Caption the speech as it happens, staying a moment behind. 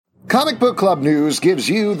Comic Book Club News gives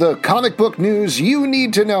you the comic book news you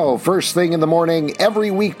need to know first thing in the morning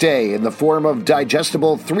every weekday in the form of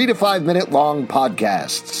digestible 3 to 5 minute long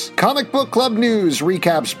podcasts. Comic Book Club News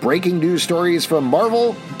recaps breaking news stories from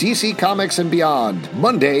Marvel, DC Comics, and beyond,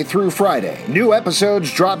 Monday through Friday. New episodes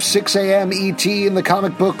drop 6 a.m. ET in the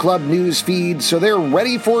Comic Book Club News feed, so they're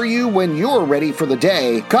ready for you when you're ready for the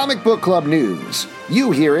day. Comic Book Club News.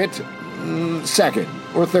 You hear it second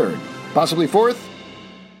or third, possibly fourth.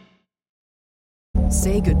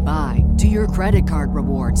 Say goodbye to your credit card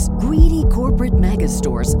rewards. Greedy corporate mega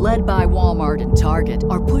stores, led by Walmart and Target,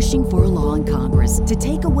 are pushing for a law in Congress to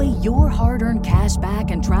take away your hard-earned cash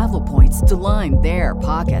back and travel points to line their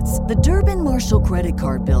pockets. The Durbin-Marshall credit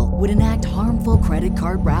card bill would enact harmful credit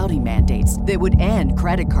card routing mandates that would end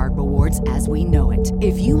credit card rewards as we know it.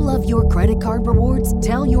 If you love your credit card rewards,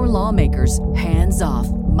 tell your lawmakers, hands off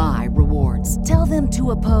my rewards. Tell them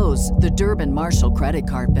to oppose the Durbin-Marshall credit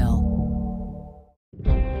card bill.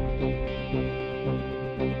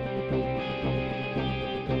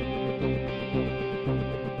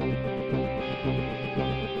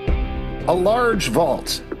 A large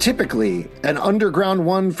vault, typically an underground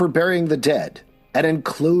one for burying the dead, an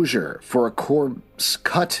enclosure for a corpse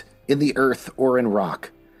cut in the earth or in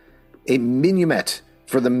rock, a monument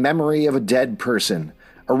for the memory of a dead person,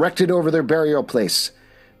 erected over their burial place.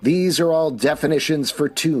 These are all definitions for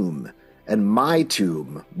tomb, and my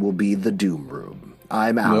tomb will be the Doom Room.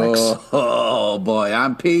 I'm Alex. Oh boy,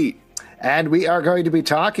 I'm Pete. And we are going to be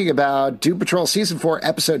talking about Doom Patrol Season 4,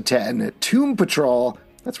 Episode 10, Tomb Patrol.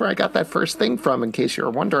 That's where I got that first thing from, in case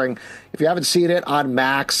you're wondering. If you haven't seen it on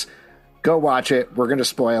Max, go watch it. We're going to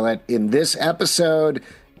spoil it. In this episode,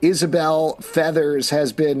 Isabel Feathers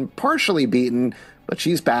has been partially beaten, but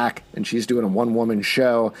she's back, and she's doing a one-woman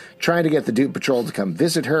show, trying to get the Doom Patrol to come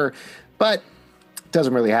visit her, but it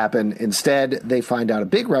doesn't really happen. Instead, they find out a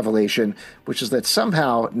big revelation, which is that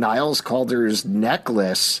somehow Niles Calder's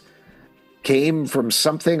necklace came from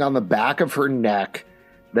something on the back of her neck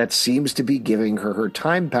that seems to be giving her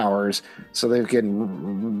time powers, so they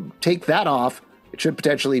can take that off. It should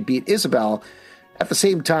potentially beat Isabel. At the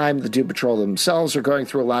same time, the Doom Patrol themselves are going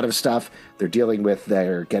through a lot of stuff. They're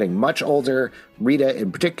getting much older. Rita,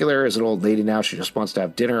 in particular, is an old lady now. She just wants to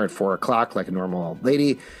have dinner at 4 o'clock like a normal old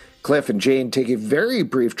lady. Cliff and Jane take a very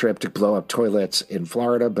brief trip to blow up toilets in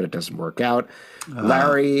Florida, but it doesn't work out.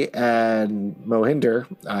 Larry and Mohinder,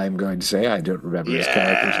 I'm going to say, I don't remember his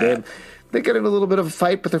character's name. They get in a little bit of a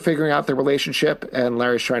fight, but they're figuring out their relationship, and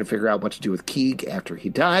Larry's trying to figure out what to do with Keeg after he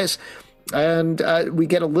dies. And we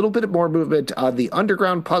get a little bit more movement on the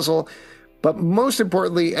underground puzzle, but most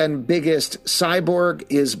importantly and biggest, Cyborg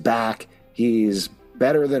is back. He's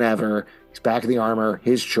better than ever. He's back in the armor,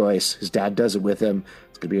 his choice. His dad does it with him.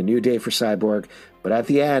 It's going to be a new day for Cyborg. But at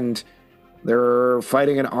the end, they're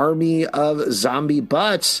fighting an army of zombie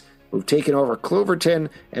butts who've taken over Cloverton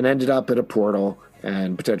and ended up at a portal.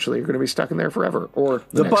 And potentially you're going to be stuck in there forever. Or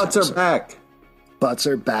the butts are back. Butts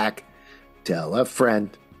are back. Tell a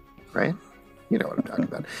friend. Right? You know what I'm talking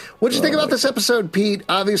about. What did you think about this episode, Pete?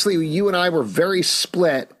 Obviously, you and I were very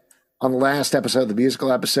split on the last episode, the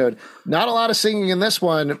musical episode. Not a lot of singing in this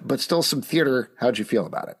one, but still some theater. How'd you feel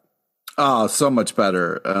about it? Oh, so much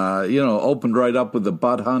better. Opened right up with the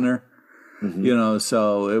butt hunter. Mm-hmm.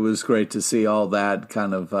 So it was great to see all that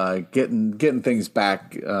kind of getting things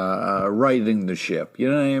back, righting the ship. You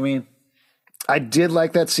know what I mean? I did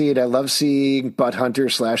like that scene. I love seeing Butt Hunter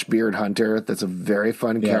 / Beard Hunter. That's a very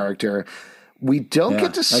fun character. We don't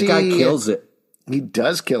get to see... That guy kills it. He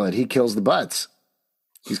does kill it. He kills the butts.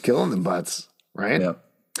 He's killing them butts, right? Yeah.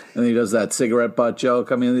 And he does that cigarette butt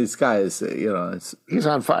joke. I mean, these guys, he's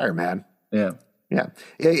on fire, man. Yeah. Yeah.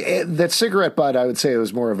 That cigarette butt, I would say it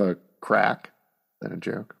was more of a crack than a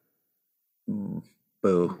joke. Boo.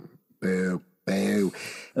 Boo. Boo.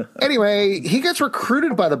 Anyway, he gets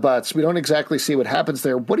recruited by the butts. We don't exactly see what happens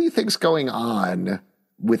there. What do you think's going on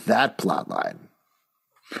with that plot line?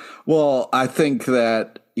 Well, I think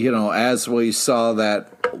that, as we saw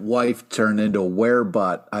that wife turn into a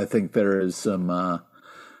werebutt, I think there is some,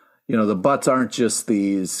 the butts aren't just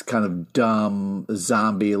these kind of dumb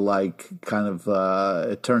zombie-like kind of,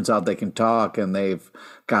 it turns out they can talk and they've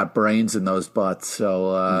got brains in those butts.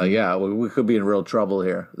 So, we could be in real trouble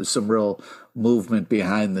here. There's some real movement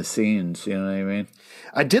behind the scenes. You know what I mean?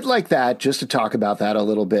 I did like that. Just to talk about that a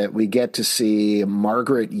little bit, we get to see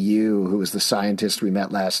Margaret Yu, who was the scientist we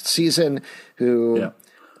met last season, who,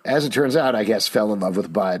 as it turns out, I guess, fell in love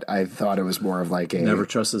with Bud. I thought it was more of like a... Never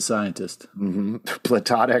trust a scientist.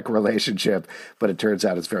 Platonic relationship, but it turns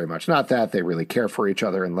out it's very much not that. They really care for each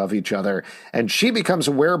other and love each other. And she becomes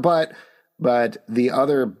a werebutt, but the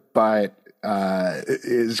other butt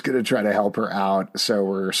is going to try to help her out. So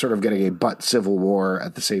we're sort of getting a butt civil war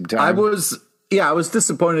at the same time. I was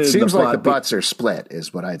disappointed. Seems like the butts are split,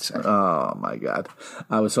 is what I'd say. Oh my God,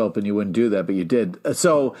 I was hoping you wouldn't do that, but you did.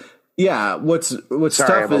 So yeah, what's Sorry, tough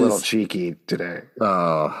I'm a is little cheeky today.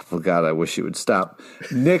 oh well, God, I wish you would stop.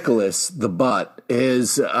 Nicholas, the butt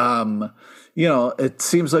is. It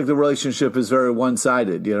seems like the relationship is very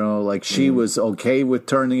one-sided, like she was okay with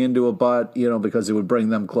turning into a butt, because it would bring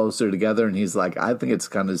them closer together. And he's like, I think it's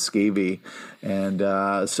kind of skeevy. And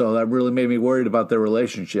so that really made me worried about their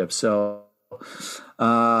relationship. So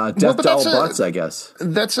death to all butts, I guess.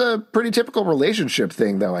 That's a pretty typical relationship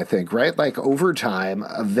thing, though, I think, right? Like over time,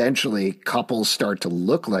 eventually couples start to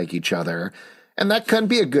look like each other. And that can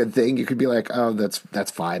be a good thing. You could be like, oh,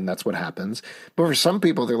 that's fine. That's what happens. But for some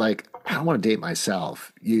people, they're like, I don't want to date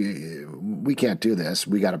myself. We can't do this.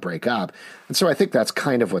 We got to break up. And so I think that's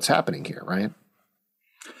kind of what's happening here, right?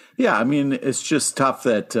 Yeah, I mean, it's just tough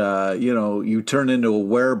that, you turn into a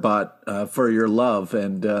werebutt for your love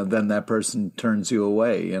and then that person turns you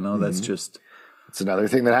away. That's just... It's another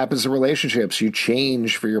thing that happens in relationships. You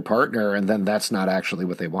change for your partner and then that's not actually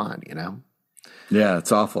what they want, Yeah,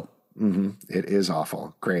 it's awful. Mm-hmm. It is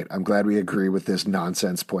awful. Great. I'm glad we agree with this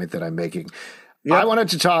nonsense point that I'm making. Yep. I wanted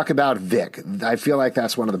to talk about Vic. I feel like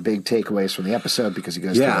that's one of the big takeaways from the episode because he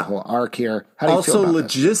goes through the whole arc here. How do you feel about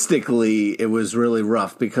logistically, it was really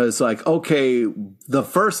rough because, the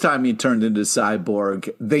first time he turned into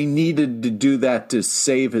Cyborg, they needed to do that to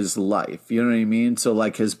save his life. You know what I mean? So,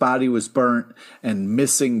 his body was burnt and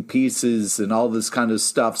missing pieces and all this kind of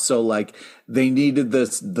stuff. So, they needed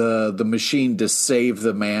the machine to save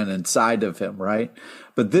the man inside of him, right?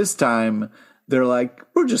 But this time... they're like,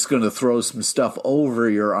 we're just going to throw some stuff over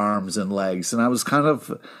your arms and legs. And I was kind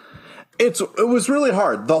of, it was really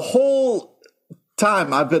hard. The whole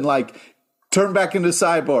time I've been like, turn back into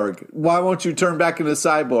Cyborg. Why won't you turn back into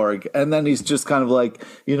Cyborg? And then he's just kind of like,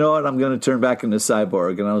 you know what? I'm going to turn back into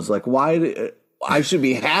Cyborg. And I was like, I should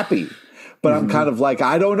be happy. But I'm kind of like,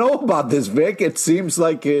 I don't know about this, Vic. It seems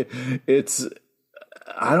like it's,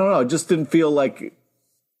 I don't know. It just didn't feel like,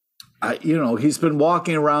 he's been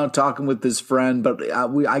walking around talking with his friend, but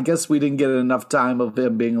I guess we didn't get enough time of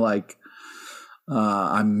him being like,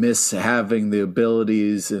 I miss having the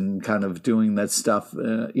abilities and kind of doing that stuff,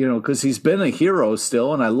 because he's been a hero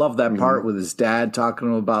still. And I love that part with his dad talking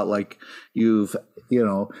to him about you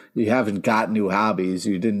haven't got new hobbies.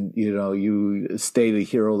 You didn't, you stayed a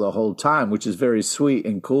hero the whole time, which is very sweet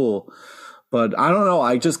and cool. But I don't know.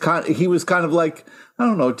 He was kind of like, I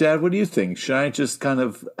don't know, Dad, what do you think? Should I just kind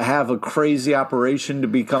of have a crazy operation to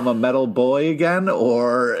become a metal boy again?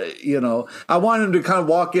 Or, I want him to kind of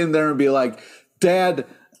walk in there and be like, Dad,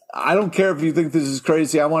 I don't care if you think this is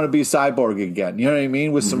crazy. I want to be Cyborg again. You know what I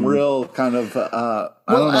mean? With some real kind of, I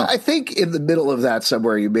don't know. I think in the middle of that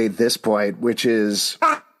somewhere you made this point, which is,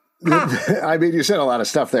 I mean, you said a lot of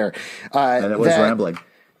stuff there. And it was rambling.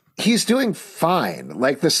 He's doing fine.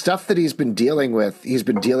 Like the stuff that he's been dealing with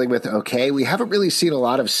okay. We haven't really seen a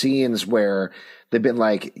lot of scenes where they've been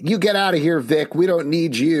like, you get out of here, Vic. We don't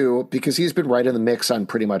need you, because he's been right in the mix on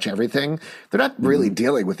pretty much everything. They're not really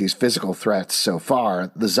dealing with these physical threats so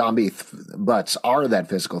far. The zombie butts are that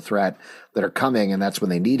physical threat that are coming, and that's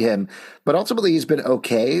when they need him. But ultimately, he's been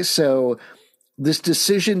okay. So this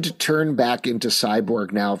decision to turn back into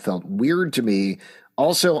Cyborg now felt weird to me.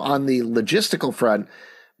 Also, on the logistical front,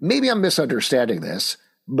 maybe I'm misunderstanding this,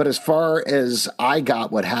 but as far as I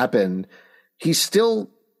got what happened, he still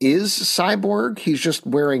is Cyborg. He's just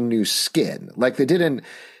wearing new skin. Like they didn't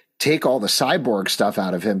take all the Cyborg stuff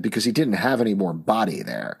out of him because he didn't have any more body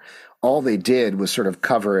there. All they did was sort of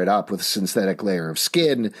cover it up with a synthetic layer of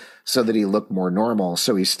skin so that he looked more normal.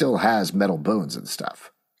 So he still has metal bones and stuff.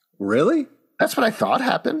 Really? That's what I thought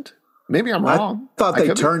happened. Maybe I'm wrong. I thought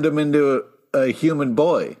they turned him into a human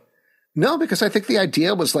boy. No, because I think the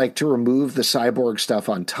idea was to remove the Cyborg stuff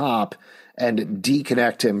on top and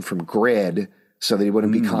deconnect him from grid so that he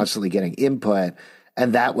wouldn't be constantly getting input.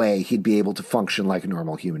 And that way he'd be able to function like a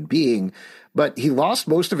normal human being. But he lost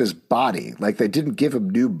most of his body. They didn't give him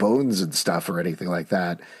new bones and stuff or anything like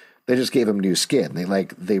that. They just gave him new skin.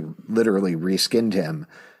 They literally reskinned him.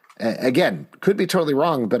 Again, could be totally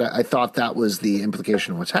wrong, but I thought that was the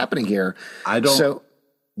implication of what's happening here. So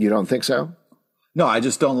you don't think so? No, I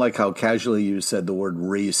just don't like how casually you said the word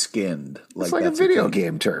reskinned. It's like a video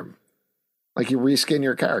game term. Like you reskin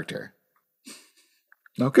your character.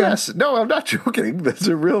 Okay. Yes. No, I'm not joking. That's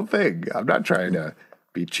a real thing. I'm not trying to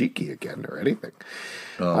be cheeky again or anything.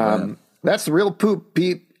 That's the real poop,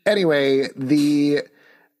 Pete. Anyway,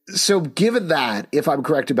 so given that, if I'm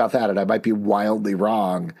correct about that, and I might be wildly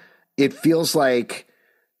wrong, it feels like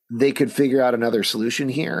they could figure out another solution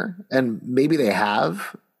here. And maybe they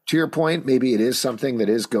have, to your point. Maybe it is something that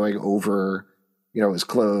is going over, his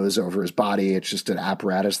clothes, over his body. It's just an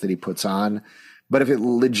apparatus that he puts on. But if it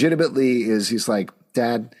legitimately is, he's like,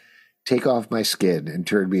 Dad, take off my skin and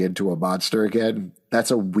turn me into a monster again,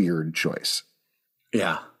 that's a weird choice.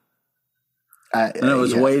 Yeah. And I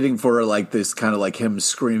was waiting for like this kind of like him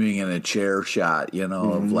screaming in a chair shot,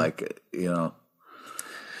 of like,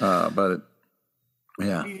 but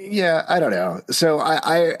yeah. Yeah, I don't know. So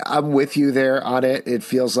I'm with you there on it. It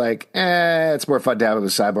feels like, it's more fun to have it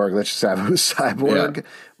with Cyborg. Let's just have it with Cyborg. Yeah.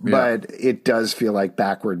 But it does feel like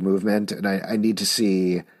backward movement. And I need to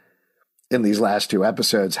see in these last 2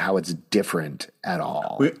 episodes how it's different at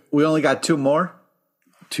all. We only got 2 more?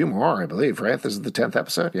 2 more, I believe, right? This is the 10th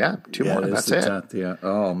episode. Yeah, 2 more. And that's it. 10th, yeah.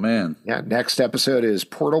 Oh, man. Yeah, next episode is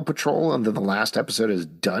Portal Patrol, and then the last episode is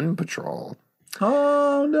Dun Patrol.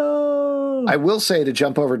 Oh, no. I will say, to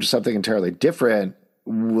jump over to something entirely different,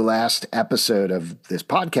 last episode of this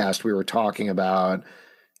podcast, we were talking about,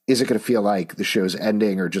 is it going to feel like the show's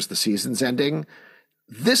ending or just the season's ending?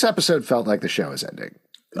 This episode felt like the show is ending.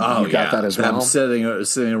 Oh, you got that as well? I'm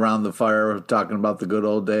sitting around the fire talking about the good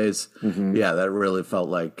old days. Mm-hmm. Yeah, that really felt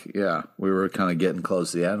like, we were kind of getting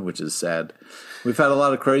close to the end, which is sad. We've had a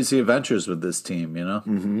lot of crazy adventures with this team,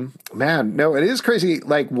 Mm-hmm. Man, no, it is crazy.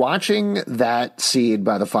 Like, watching that scene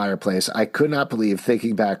by the fireplace, I could not believe,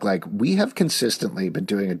 thinking back, like, we have consistently been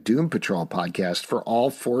doing a Doom Patrol podcast for all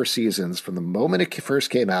 4 seasons, from the moment it first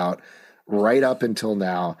came out right up until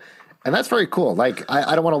now. And that's very cool. Like,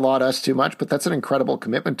 I don't want to laud us too much, but that's an incredible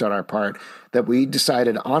commitment on our part that we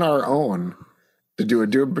decided on our own to do a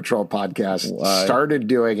Doom Patrol podcast, started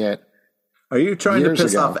doing it. Are you trying to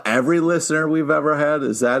piss off every listener we've ever had?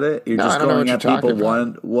 Is that it? You're just going at people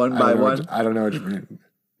one by one? I don't know what you mean.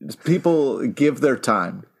 People give their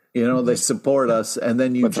time. They support us, and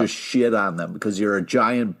then you shit on them because you're a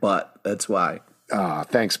giant butt. That's why.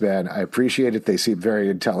 Thanks, man. I appreciate it. They seem very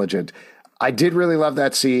intelligent. I did really love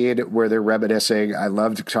that scene where they're reminiscing. I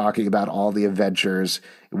loved talking about all the adventures.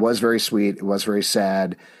 It was very sweet. It was very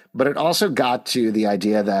sad. But it also got to the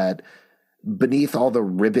idea that beneath all the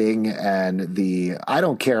ribbing and the I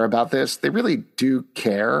don't care about this, they really do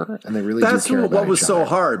care, and they really do care about each other. That's what was so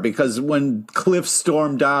hard, because when Cliff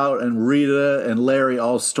stormed out and Rita and Larry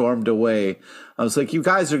all stormed away, I was like, you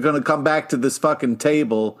guys are going to come back to this fucking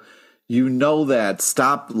table. You know that.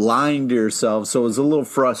 Stop lying to yourselves. So it was a little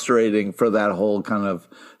frustrating for that whole kind of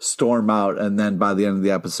storm out. And then by the end of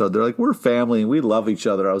the episode, they're like, we're family and we love each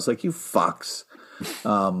other. I was like, you fucks.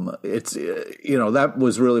 It's, that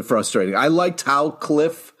was really frustrating. I liked how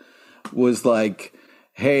Cliff was like,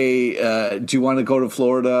 hey, do you want to go to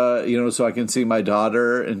Florida, so I can see my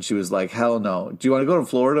daughter? And she was like, hell no. Do you want to go to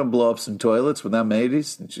Florida and blow up some toilets with them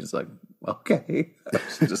ladies? And she's like, okay.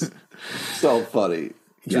 It's just so funny.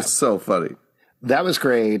 Just so funny. That was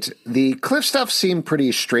great. The Cliff stuff seemed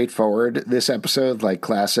pretty straightforward this episode, like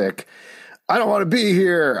classic, I don't want to be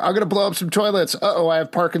here. I'm going to blow up some toilets. Uh-oh, I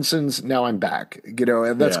have Parkinson's. Now I'm back.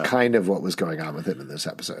 And that's kind of what was going on with him in this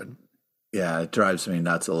episode. Yeah, it drives me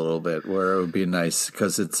nuts a little bit, where it would be nice,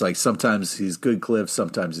 because it's like sometimes he's good Cliff,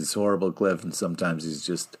 sometimes he's horrible Cliff, and sometimes he's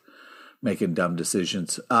just making dumb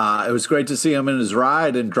decisions. It was great to see him in his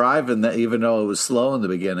ride and driving, that, even though it was slow in the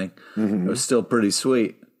beginning. Mm-hmm. It was still pretty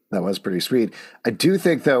sweet. That was pretty sweet. I do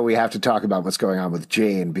think, though, we have to talk about what's going on with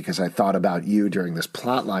Jane, because I thought about you during this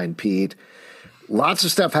plot line, Pete. Lots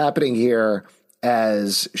of stuff happening here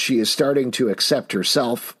as she is starting to accept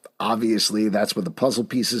herself. Obviously, that's when the puzzle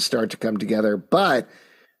pieces start to come together. But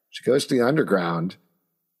she goes to the underground,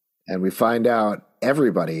 and we find out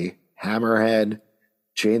everybody, Hammerhead,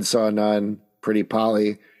 Chainsaw Nun, Pretty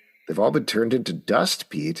Polly, they've all been turned into dust,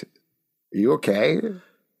 Pete. Are you okay?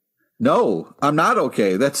 No, I'm not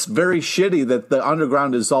okay. That's very shitty that the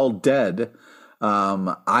underground is all dead.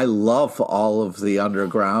 I love all of the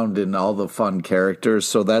underground and all the fun characters,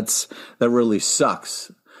 so that really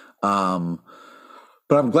sucks.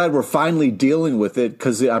 But I'm glad we're finally dealing with it,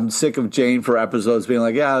 because I'm sick of Jane for episodes being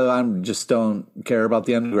like, yeah, I just don't care about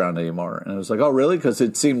the underground anymore. And I was like, oh, really? Because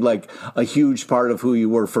it seemed like a huge part of who you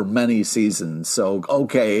were for many seasons. So,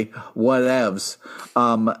 okay, whatevs.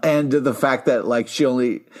 And the fact that, like, she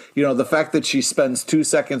only, the fact that she spends 2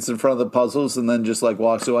 seconds in front of the puzzles and then just, like,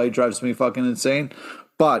 walks away drives me fucking insane.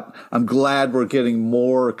 But I'm glad we're getting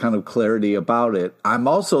more kind of clarity about it. I'm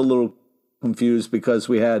also a little confused because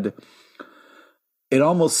it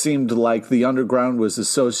almost seemed like the underground was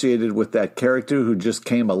associated with that character who just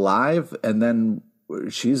came alive, and then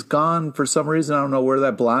she's gone for some reason. I don't know where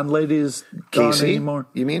that blonde lady is. Casey? Anymore.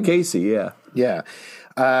 You mean? Casey, yeah. Yeah.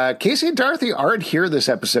 Casey and Dorothy aren't here this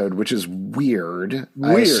episode, which is weird.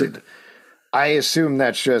 I assume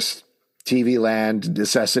that's just TV land,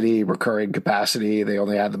 necessity, recurring capacity. They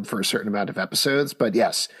only had them for a certain amount of episodes. But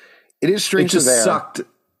yes, it is strange. It just sucked.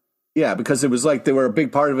 Yeah, because it was like they were a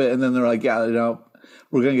big part of it. And then they're like, yeah,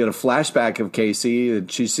 we're going to get a flashback of Casey.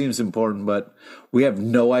 And she seems important, but we have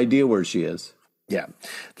no idea where she is. Yeah,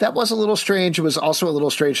 that was a little strange. It was also a little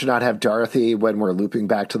strange to not have Dorothy when we're looping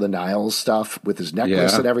back to the Niles stuff with his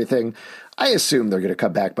necklace and everything. I assume they're going to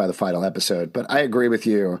come back by the final episode, but I agree with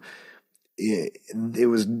you. It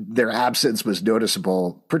was their absence was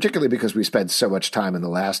noticeable, particularly because we spent so much time in the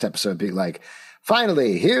last episode being like,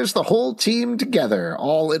 finally, here's the whole team together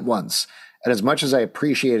all at once. And as much as I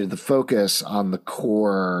appreciated the focus on the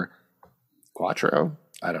core Quattro,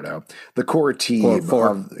 I don't know, the core team,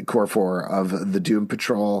 core four of the Doom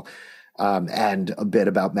Patrol, and a bit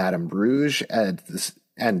about Madame Rouge and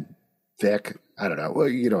Vic. I don't know. Well,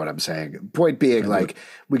 you know what I'm saying. Point being, like,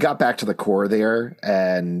 we got back to the core there,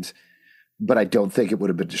 but I don't think it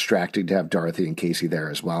would have been distracting to have Dorothy and Casey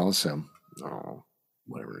there as well. So,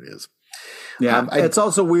 whatever it is. Yeah, it's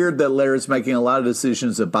also weird that Larry's making a lot of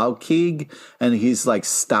decisions about Keeg, and he's like,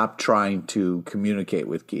 stop trying to communicate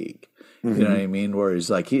with Keeg. You know what I mean? Where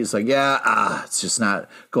he's like, it's just not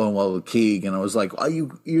going well with Keeg. And I was like,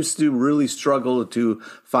 you used to really struggle to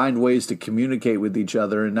find ways to communicate with each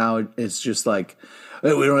other. And now it's just like,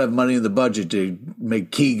 hey, we don't have money in the budget to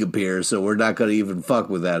make Keeg appear, so we're not going to even fuck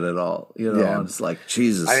with that at all. You know, and it's like,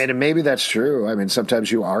 Jesus. I mean, and maybe that's true. I mean,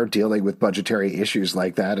 sometimes you are dealing with budgetary issues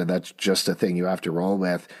like that, and that's just a thing you have to roll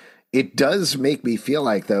with. It does make me feel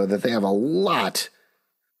like, though, that they have a lot,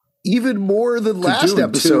 even more than last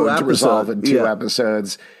episode, to resolve in two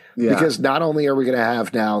episodes. Yeah. Because not only are we going to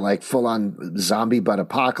have now like full-on zombie butt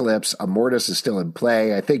apocalypse, Immortus is still in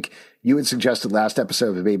play. I think you had suggested last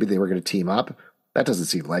episode that maybe they were going to team up. That doesn't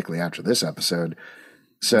seem likely after this episode.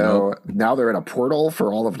 So now they're in a portal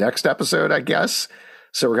for all of next episode, I guess.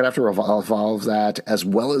 So we're going to have to evolve that, as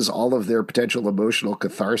well as all of their potential emotional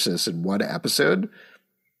catharsis in one episode.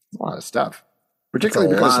 A lot of stuff.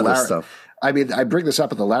 Particularly because Larry, I mean, I bring this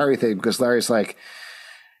up at the Larry thing because Larry's like,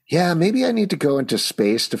 yeah, maybe I need to go into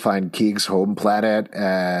space to find Keeg's home planet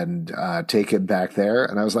and take him back there.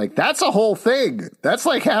 And I was like, that's a whole thing. That's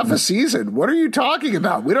like half a season. What are you talking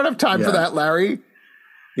about? We don't have time for that, Larry.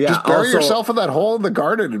 Yeah, just bury yourself in that hole in the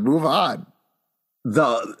garden and move on.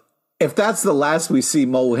 If that's the last we see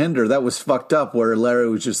Mohinder, that was fucked up, where Larry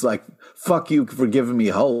was just like, fuck you for giving me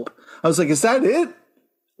hope. I was like, is that it?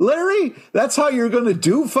 Larry, that's how you're going to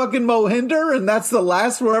do fucking Mohinder, and that's the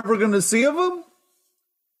last we're ever going to see of him?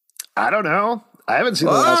 I don't know. I haven't seen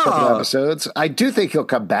the last couple of episodes. I do think he'll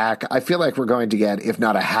come back. I feel like we're going to get, if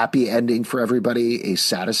not a happy ending for everybody, a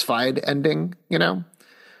satisfied ending, you know?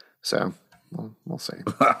 So we'll see.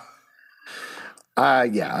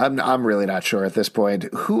 I'm really not sure at this point.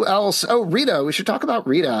 Who else? Oh, Rita. We should talk about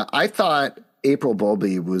Rita. I thought April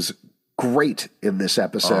Bowlby was great in this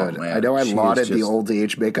episode. I know I lauded the old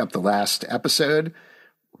age makeup the last episode.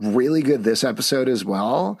 Really good this episode as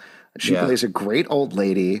well. She plays a great old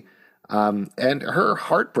lady. And her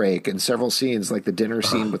heartbreak in several scenes, like the dinner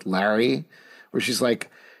scene with Larry, where she's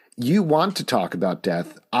like, you want to talk about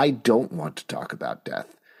death. I don't want to talk about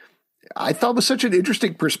death. I thought it was such an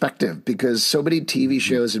interesting perspective because so many TV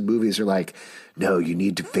shows and movies are like, no, you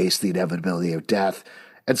need to face the inevitability of death.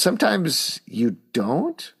 And sometimes you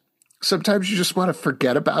don't. Sometimes you just want to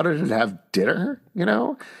forget about it and have dinner, you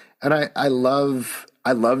know? And I loved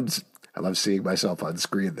seeing myself on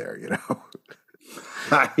screen there, you know?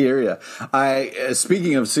 I hear you.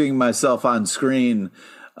 Speaking of seeing myself on screen,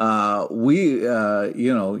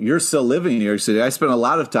 you're still living in New York City. I spent a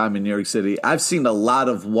lot of time in New York City. I've seen a lot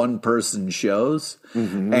of one-person shows,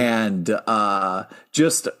 and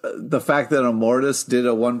just the fact that Immortus did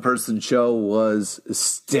a one-person show was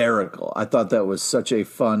hysterical. I thought that was such a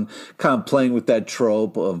fun kind of playing with that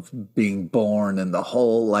trope of being born and the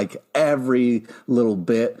whole, like, every little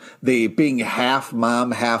bit. The being half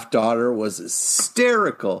mom, half daughter was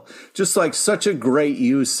hysterical. Just like such a great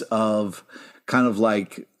use of kind of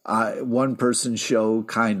like one person show,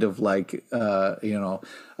 kind of like,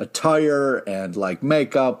 attire and like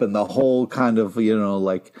makeup and the whole kind of,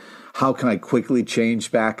 like, how can I quickly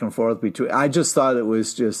change back and forth between? I just thought it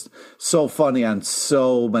was just so funny on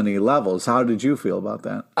so many levels. How did you feel about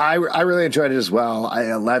that? I really enjoyed it as well.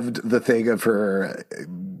 I loved the thing of her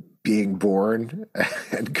being born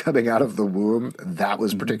and coming out of the womb. That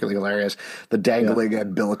was particularly hilarious. The dangling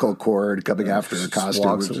umbilical cord coming after her costume.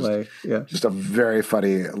 Walks away. Just a very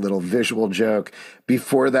funny little visual joke.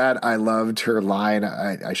 Before that, I loved her line.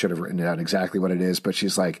 I should have written down exactly what it is, but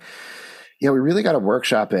she's like, Yeah, we really got to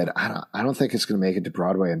workshop it. I don't think it's going to make it to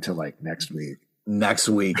Broadway until like next week. Next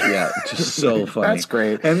week, yeah, just so funny. That's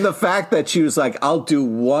great. And the fact that she was like, "I'll do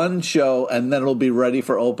one show and then it'll be ready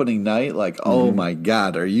for opening night." Like, oh my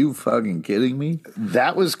God, are you fucking kidding me?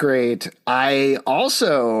 That was great. I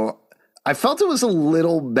felt it was a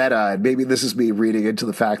little meta, and maybe this is me reading into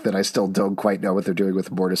the fact that I still don't quite know what they're doing with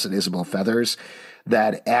Mortis and Isabel Feathers.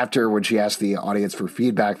 That after, when she asked the audience for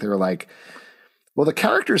feedback, they were like, well, the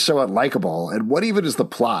character's so unlikable, and what even is the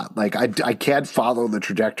plot? Like, I can't follow the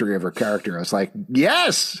trajectory of her character. I was like,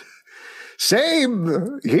 yes,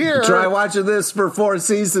 same here. Try watching this for 4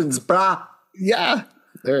 seasons, brah. Yeah,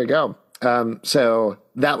 there you go. So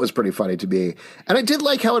that was pretty funny to me. And I did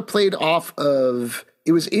like how it played off of,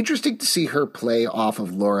 it was interesting to see her play off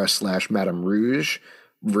of Laura / Madame Rouge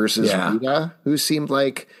versus Rita, who seemed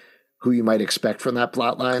like who you might expect from that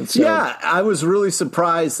plot line. So, yeah, I was really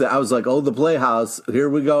surprised that I was like, oh, the Playhouse, here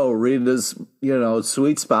we go, Rita's,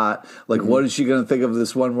 sweet spot. Like, what is she going to think of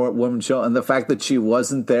this one woman show? And the fact that she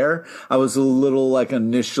wasn't there, I was a little, like,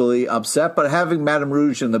 initially upset. But having Madame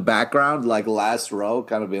Rouge in the background, like, last row,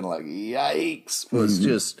 kind of being like, yikes, was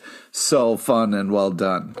just so fun and well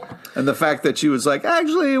done. And the fact that she was like,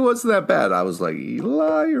 actually, it wasn't that bad. I was like,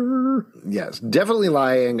 liar. Yes, definitely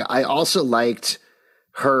lying. I also liked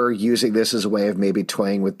her using this as a way of maybe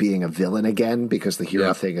toying with being a villain again because the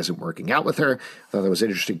hero thing isn't working out with her. I thought that was an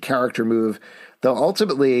interesting character move. Though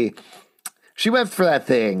ultimately, she went for that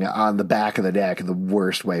thing on the back of the neck in the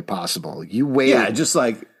worst way possible. You wait. Yeah, just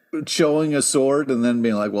like showing a sword and then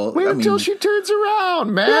being like, well, wait until she turns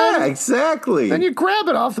around, man. Yeah, exactly. Then you grab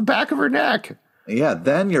it off the back of her neck. Yeah,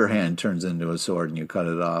 then your hand turns into a sword and you cut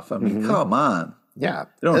it off. I mean, come on. Yeah.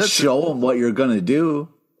 You don't show them what you're going to do.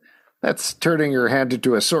 That's turning your hand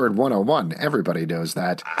into a sword 101. Everybody knows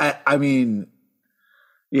that. I mean,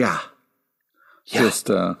 yeah. Just,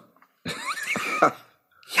 yeah.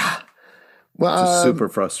 Well, just super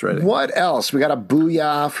frustrating. What else? We got a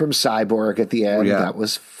booyah from Cyborg at the end. That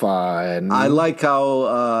was fun. I like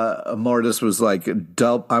how Mortis was like,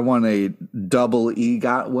 I want a double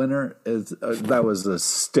EGOT winner. That was a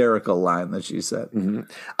hysterical line that she said.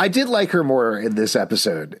 I did like her more in this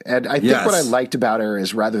episode. And I think what I liked about her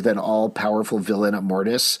is rather than all-powerful villain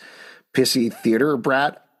Mortis, pissy theater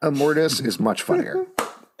brat Mortis is much funnier.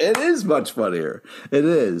 It is much funnier. It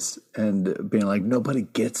is. And being like, nobody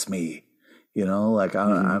gets me. Like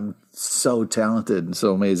I'm so talented and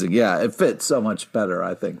so amazing. Yeah, it fits so much better,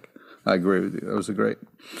 I think. I agree with you. That was a great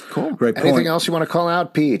point. Anything else you want to call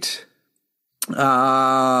out, Pete? The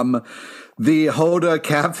Hoda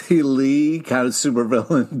Kathy Lee kind of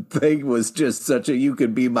supervillain thing was just such a you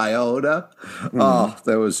could be my Hoda. Oh,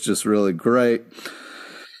 that was just really great.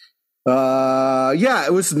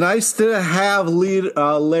 It was nice to have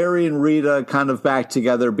Larry and Rita kind of back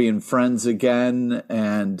together, being friends again,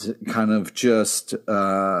 and kind of just,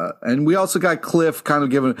 and we also got Cliff kind of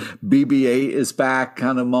giving BB-8 is back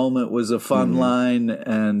kind of moment was a fun line.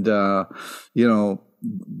 And,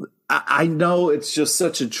 I know it's just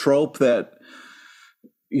such a trope that,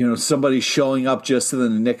 somebody showing up just in the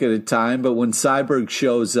nick of the time. But when Cyborg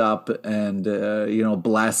shows up and,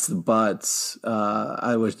 blasts the butts,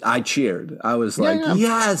 I cheered. I was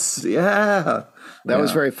yes. Yeah. That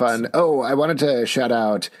was very fun. Oh, I wanted to shout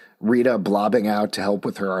out Rita blobbing out to help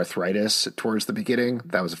with her arthritis towards the beginning.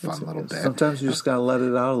 That was a fun little bit. Sometimes you just got to let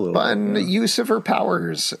it out a little fun bit. Use of her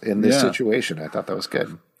powers in this situation. I thought that was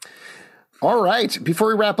good. All right. Before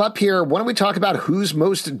we wrap up here, why don't we talk about who's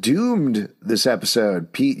most doomed this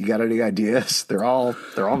episode? Pete, you got any ideas? They're all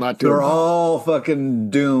not doomed. They're all fucking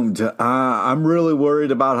doomed. I'm really worried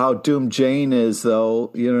about how doomed Jane is,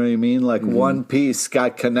 though. You know what I mean? Like one piece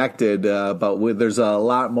got connected, but there's a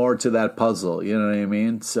lot more to that puzzle. You know what I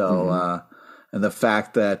mean? So, and the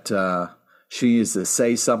fact that she needs to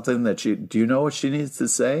say something do you know what she needs to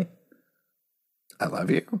say? I love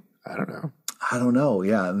you. I don't know. I don't know.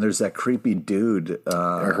 Yeah. And there's that creepy dude.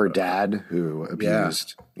 Or her dad who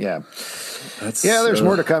abused. Yeah. There's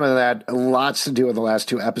more to come in that. Lots to do in the last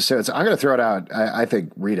 2 episodes. I'm going to throw it out. I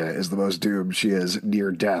think Rita is the most doomed. She is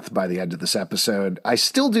near death by the end of this episode. I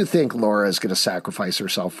still do think Laura is going to sacrifice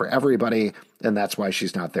herself for everybody, and that's why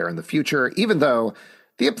she's not there in the future, even though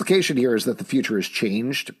the implication here is that the future has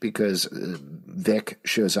changed because Vic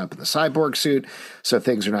shows up in the cyborg suit, so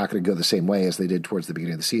things are not going to go the same way as they did towards the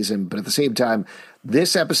beginning of the season. But at the same time,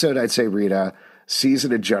 this episode, I'd say Rita.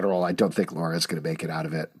 Season in general, I don't think Laura's going to make it out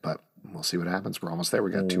of it, but we'll see what happens. We're almost there.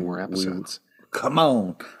 We got 2 more episodes. Come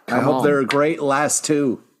on. I hope they're a great last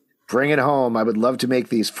 2. Bring it home. I would love to make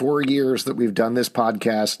these 4 years that we've done this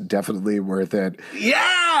podcast definitely worth it.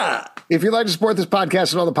 Yeah! If you'd like to support this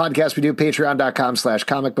podcast and all the podcasts we do,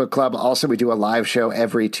 patreon.com/Comic Book Club. Also, we do a live show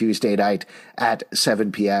every Tuesday night at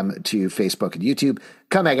 7 p.m. to Facebook and YouTube.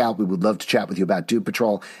 Come hang out. We would love to chat with you about Doom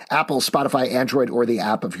Patrol. Apple, Spotify, Android, or the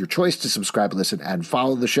app of your choice to subscribe, listen, and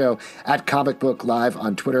follow the show at Comic Book Live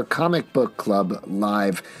on Twitter, Comic Book Club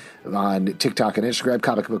Live on TikTok and Instagram,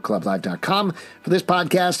 comicbookclublive.com for this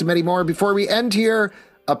podcast and many more. Before we end here,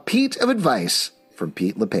 a Pete of advice from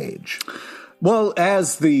Pete LePage. Well,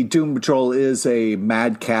 as the Doom Patrol is a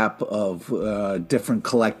madcap of different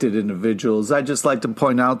collected individuals, I just like to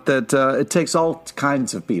point out that it takes all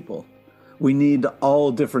kinds of people. We need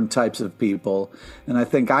all different types of people. And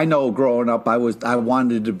I know growing up, I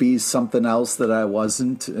wanted to be something else that I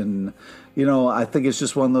wasn't. And, I think it's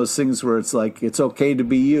just one of those things where it's like, it's okay to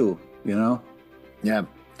be you, Yeah,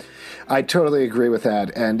 I totally agree with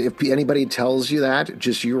that. And if anybody tells you that,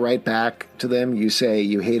 just you write back to them. You say,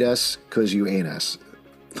 you hate us because you ain't us.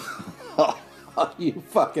 You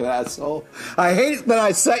fucking asshole. I hate that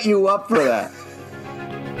I set you up for that.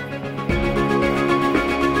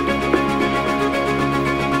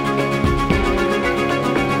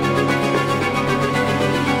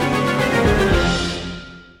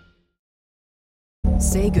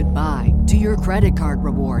 Say goodbye to your credit card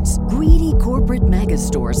rewards. Greedy corporate mega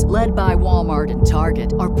stores, led by Walmart and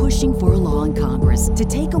Target, are pushing for a law in Congress to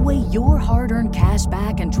take away your hard-earned cash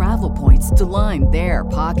back and travel points to line their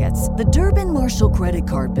pockets. The Durbin-Marshall credit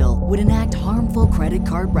card bill would enact harmful credit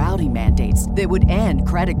card routing mandates that would end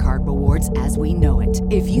credit card rewards as we know it.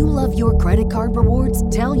 If you love your credit card rewards,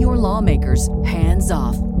 tell your lawmakers, hands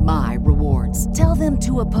off my rewards. Tell them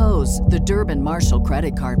to oppose the Durbin-Marshall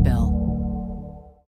credit card bill.